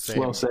would think the same.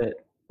 Well said.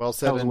 Well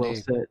said. That was well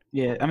said.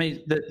 Yeah, I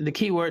mean, the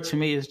key word to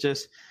me is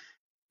just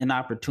an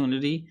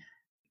opportunity.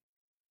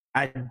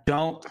 I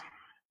don't,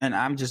 and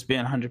I'm just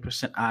being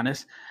 100%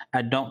 honest,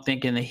 I don't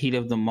think in the heat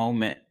of the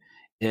moment,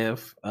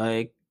 if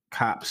a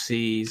cop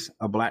sees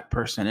a black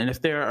person, and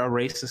if they're a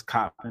racist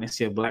cop and they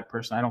see a black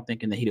person, I don't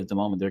think in the heat of the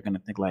moment they're going to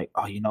think like,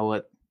 oh, you know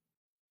what?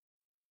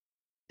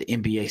 The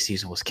NBA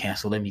season was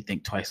canceled. Let me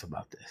think twice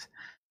about this.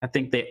 I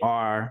think they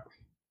are,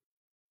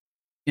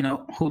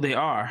 who they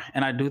are.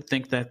 And I do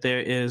think that there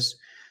is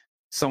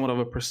somewhat of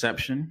a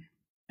perception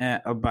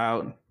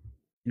about,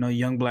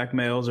 young black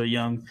males or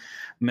young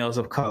males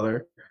of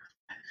color.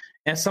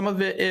 And some of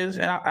it is,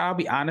 and I'll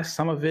be honest,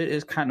 some of it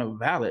is kind of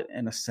valid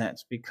in a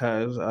sense,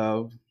 because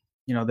of,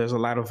 there's a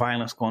lot of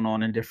violence going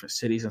on in different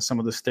cities, and some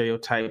of the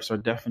stereotypes are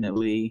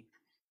definitely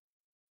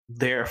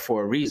there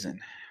for a reason.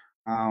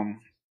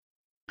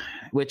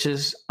 Which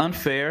is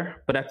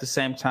unfair, but at the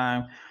same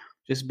time,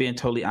 just being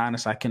totally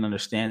honest, I can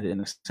understand it in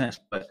a sense.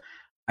 But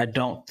I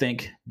don't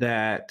think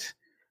that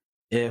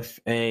if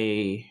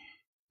a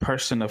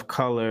person of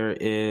color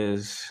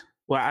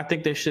I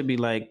think there should be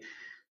like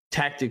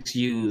tactics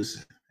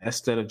used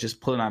instead of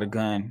just pulling out a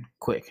gun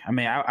quick. I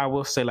mean, I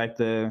will say like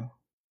the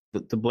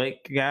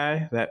Blake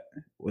guy that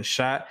was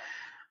shot,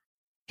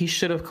 he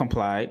should have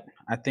complied.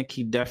 I think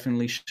he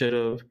definitely should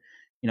have,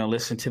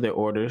 listened to their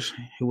orders.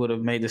 He would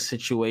have made the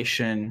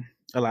situation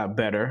a lot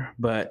better,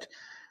 but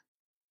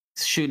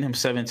shooting him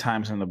 7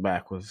 times in the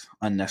back was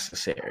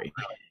unnecessary.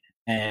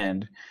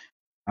 And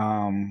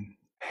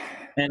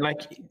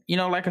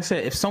like I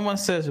said, if someone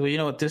says, well, you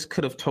know what, this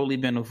could have totally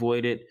been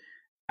avoided,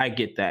 I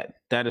get that.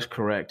 That is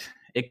correct.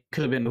 It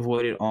could have been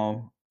avoided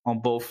on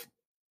both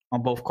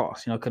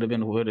costs. It could have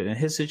been avoided. In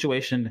his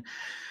situation,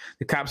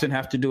 the cops didn't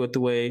have to do it the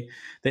way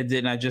they did.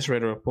 And I just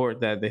read a report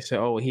that they said,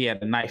 oh, he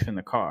had a knife in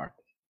the car.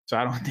 So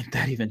I don't think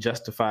that even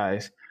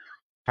justifies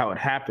how it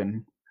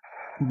happened.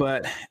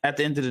 But at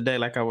the end of the day,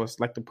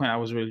 the point I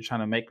was really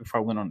trying to make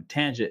before I went on a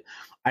tangent,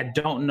 I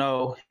don't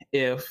know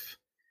if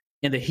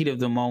in the heat of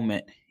the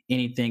moment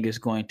anything is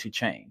going to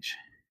change,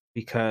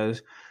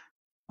 because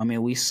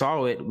we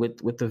saw it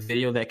with the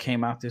video that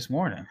came out this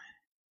morning.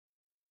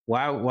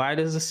 Why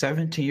does a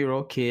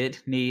 17-year-old kid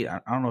need, I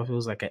don't know if it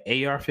was like an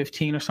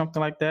AR-15 or something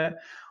like that?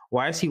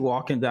 Why is he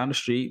walking down the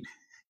street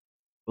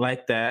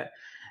like that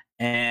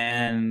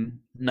and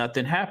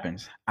nothing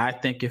happens? I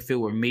think if it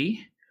were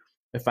me,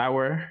 if I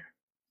were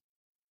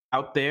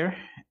out there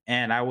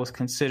and I was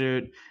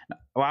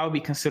I would be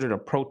considered a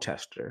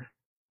protester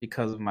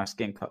because of my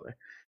skin color.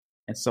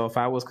 And so if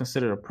I was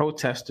considered a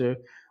protester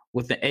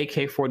with an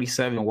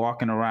AK-47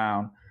 walking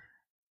around,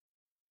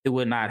 I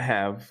would not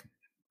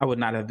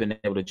have been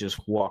able to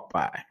just walk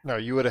by. No,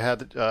 you would have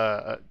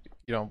had,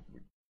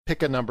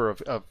 pick a number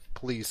of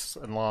police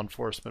and law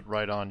enforcement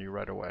right on you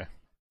right away.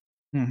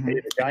 Mm-hmm.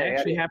 The guy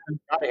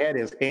had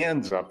his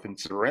hands up in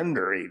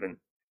surrender even,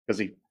 because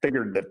he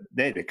figured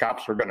that the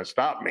cops were going to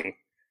stop me.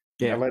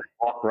 Yeah, let him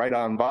walk right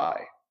on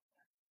by.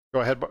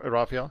 Go ahead,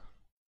 Raphael.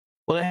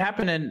 Well, it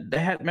happened,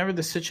 remember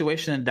the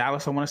situation in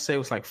Dallas? I want to say it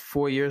was like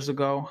 4 years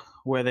ago,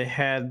 where they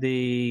had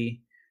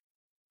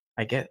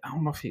I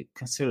don't know if you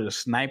consider it a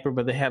sniper,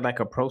 but they had like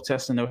a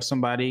protest and there was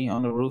somebody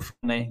on the roof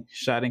and they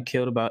shot and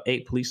killed about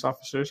 8 police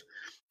officers.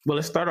 Well,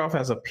 it started off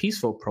as a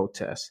peaceful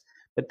protest,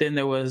 but then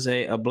there was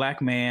a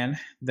black man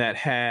that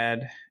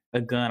had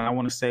a gun. I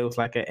want to say it was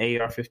like an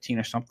AR-15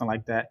 or something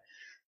like that.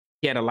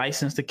 He had a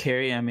license to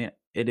carry. I mean,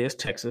 it is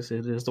Texas.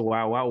 It is the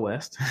Wild Wild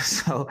West.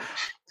 So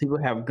people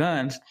have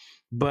guns.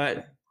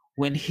 But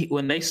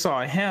when they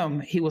saw him,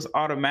 he was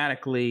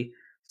automatically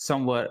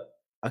somewhat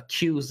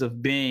accused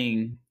of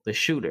being the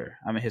shooter.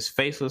 I mean, his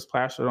face was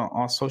plastered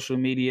on social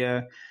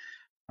media.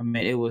 I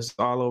mean, it was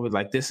all over.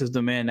 Like, this is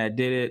the man that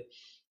did it,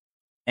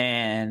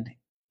 and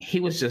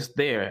he was just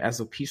there as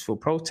a peaceful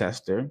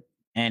protester,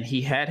 and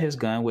he had his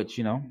gun, which,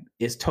 you know,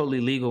 is totally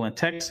legal in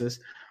Texas,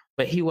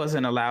 but he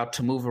wasn't allowed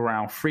to move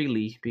around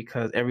freely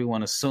because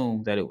everyone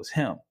assumed that it was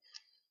him.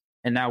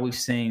 And now we've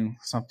seen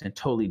something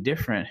totally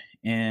different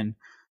in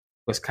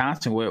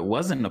Wisconsin, where it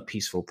wasn't a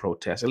peaceful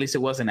protest. At least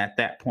it wasn't at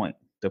that point.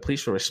 The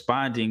police were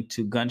responding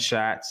to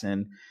gunshots,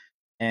 and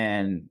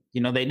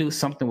you know, they knew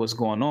something was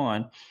going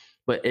on,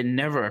 but it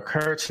never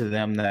occurred to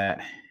them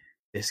that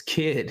this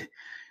kid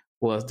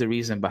was the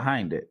reason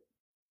behind it.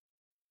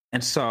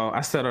 And so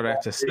I said all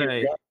that to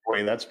say,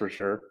 that's for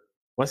sure.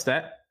 What's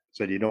that?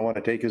 Said you don't want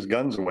to take his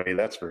guns away.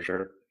 That's for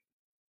sure.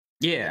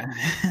 Yeah.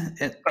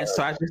 and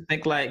so I just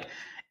think, like,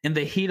 in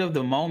the heat of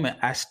the moment,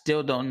 I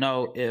still don't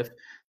know if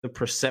the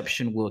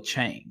perception will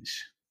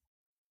change.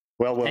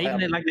 Well,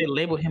 even like they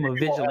label him a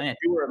vigilante.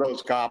 Fewer of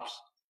those cops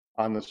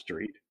on the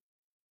street.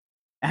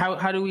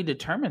 How do we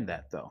determine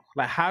that, though?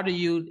 Like, how do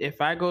you,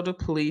 if I go to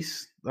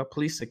a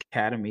police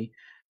academy,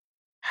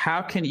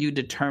 how can you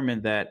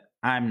determine that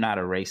I'm not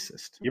a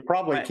racist? You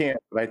probably can't,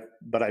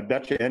 but I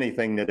bet you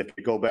anything that if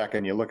you go back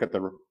and you look at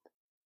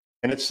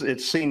and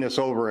it's seen this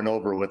over and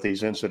over with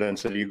these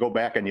incidents, that you go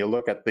back and you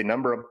look at the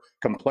number of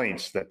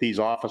complaints that these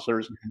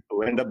officers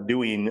who end up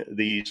doing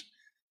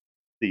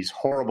these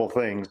horrible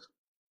things,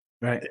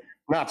 right?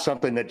 Not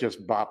something that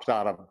just bops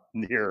out of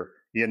here.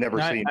 You never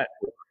seen.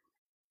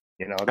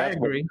 You know, that's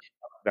what it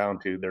comes down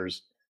to.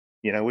 There's,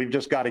 you know, we've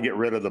just got to get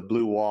rid of the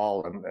blue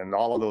wall and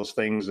all of those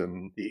things,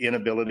 and the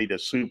inability to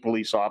sue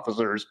police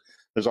officers.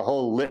 There's a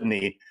whole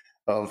litany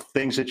of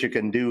things that you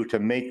can do to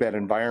make that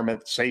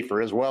environment safer,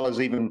 as well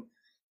as even,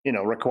 you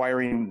know,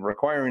 requiring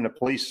the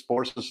police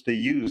forces to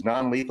use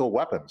non-lethal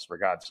weapons, for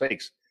God's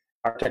sakes.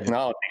 Our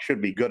technology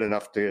should be good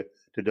enough to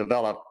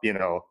develop, you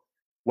know,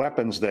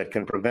 weapons that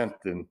can prevent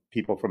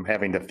people from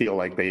having to feel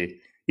like they,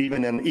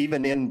 even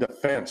in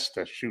defense,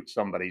 to shoot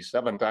somebody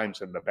 7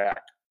 times in the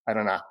back. I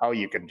don't know how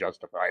you can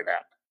justify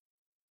that.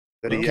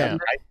 That he had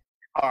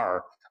a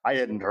car. I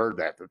hadn't heard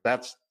that.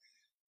 That's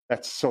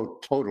so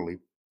totally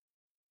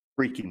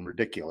freaking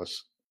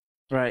ridiculous.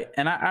 Right.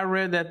 And I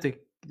read that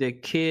the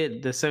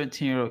kid, the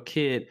 17-year-old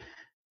kid,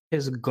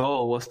 his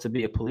goal was to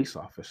be a police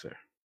officer.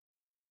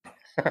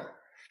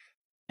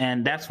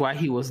 And that's why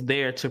he was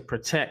there, to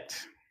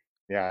protect.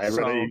 Yeah, I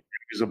read he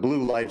was a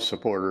Blue Life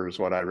supporter is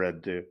what I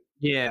read too.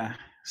 Yeah.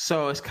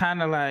 So it's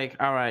kind of like,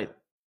 all right,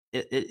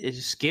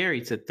 it's scary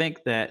to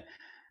think that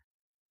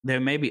there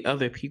may be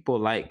other people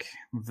like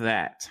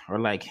that, or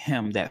like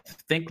him, that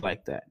think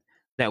like that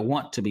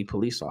want to be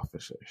police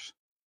officers,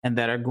 and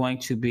that are going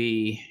to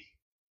be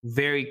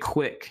very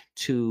quick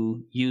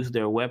to use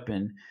their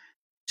weapon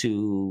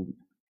to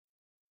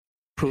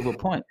prove a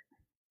point,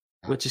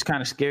 which is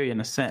kind of scary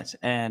in a sense.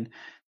 And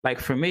like,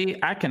 for me,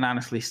 I can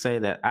honestly say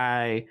that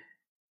I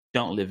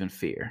don't live in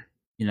fear.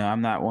 You know,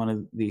 I'm not one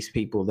of these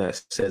people that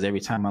says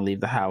every time I leave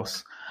the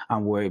house,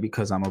 I'm worried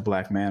because I'm a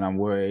black man. I'm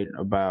worried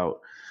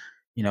about,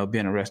 you know,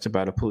 being arrested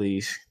by the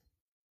police.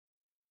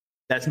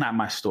 That's not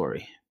my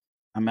story.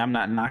 I mean, I'm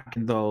not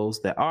knocking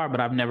those that are, but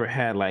I've never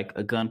had like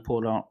a gun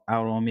pulled out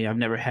on me. I've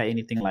never had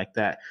anything like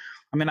that.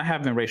 I mean, I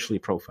have been racially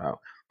profiled,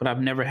 but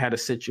I've never had a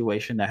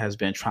situation that has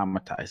been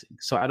traumatizing.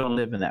 So I don't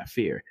live in that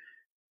fear.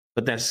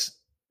 But that's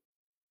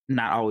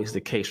not always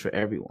the case for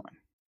everyone.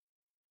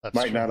 That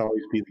might not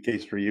always be the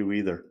case for you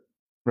either.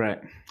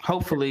 Right.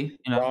 Hopefully,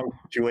 you know. Wrong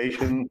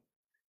situation.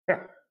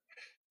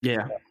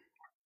 Yeah.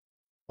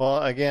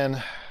 Well,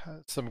 again,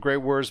 some great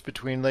words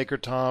between Laker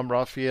Tom,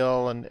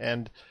 Raphael,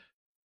 and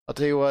I'll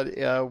tell you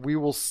what, we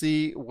will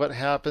see what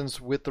happens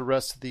with the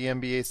rest of the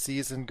NBA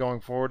season going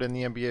forward in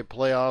the NBA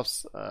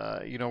playoffs.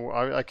 You know,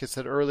 like I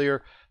said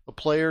earlier, the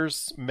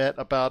players met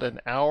about an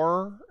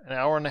hour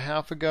and a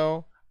half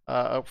ago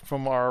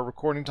from our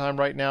recording time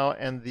right now,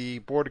 and the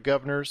Board of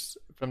Governors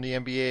from the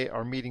NBA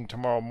are meeting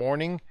tomorrow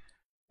morning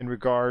in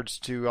regards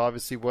to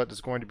obviously what is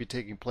going to be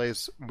taking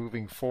place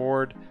moving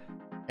forward.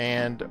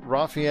 And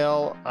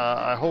Raphael,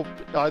 I hope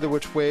either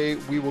which way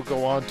we will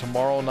go on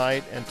tomorrow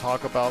night and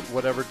talk about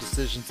whatever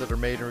decisions that are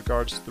made in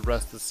regards to the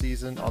rest of the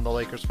season on the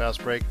Lakers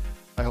Fast Break.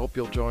 I hope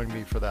you'll join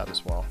me for that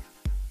as well.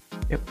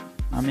 Yep,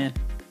 I'm in.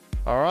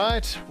 All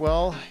right.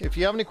 Well, if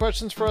you have any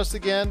questions for us,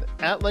 again,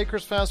 at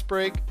Lakers Fast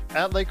Break,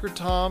 at Laker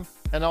Tom,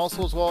 and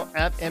also as well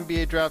at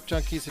NBA Draft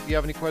Junkies. If you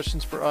have any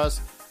questions for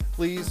us,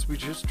 please, we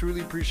just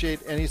truly appreciate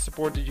any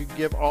support that you can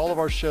give all of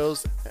our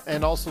shows,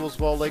 and also as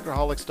well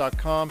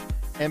Lakerholics.com,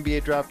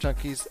 NBA Draft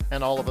Junkies,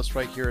 and all of us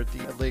right here at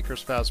the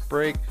Lakers Fast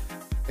Break.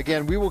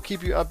 Again, we will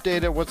keep you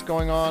updated what's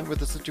going on with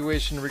the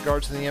situation in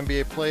regards to the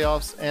NBA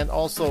playoffs and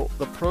also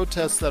the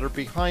protests that are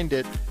behind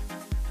it.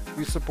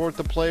 We support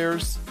the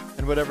players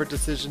and whatever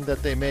decision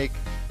that they make,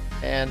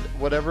 and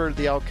whatever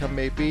the outcome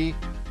may be,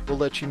 we'll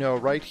let you know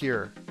right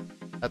here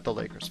at the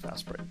Lakers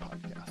Fast Break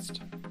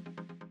podcast.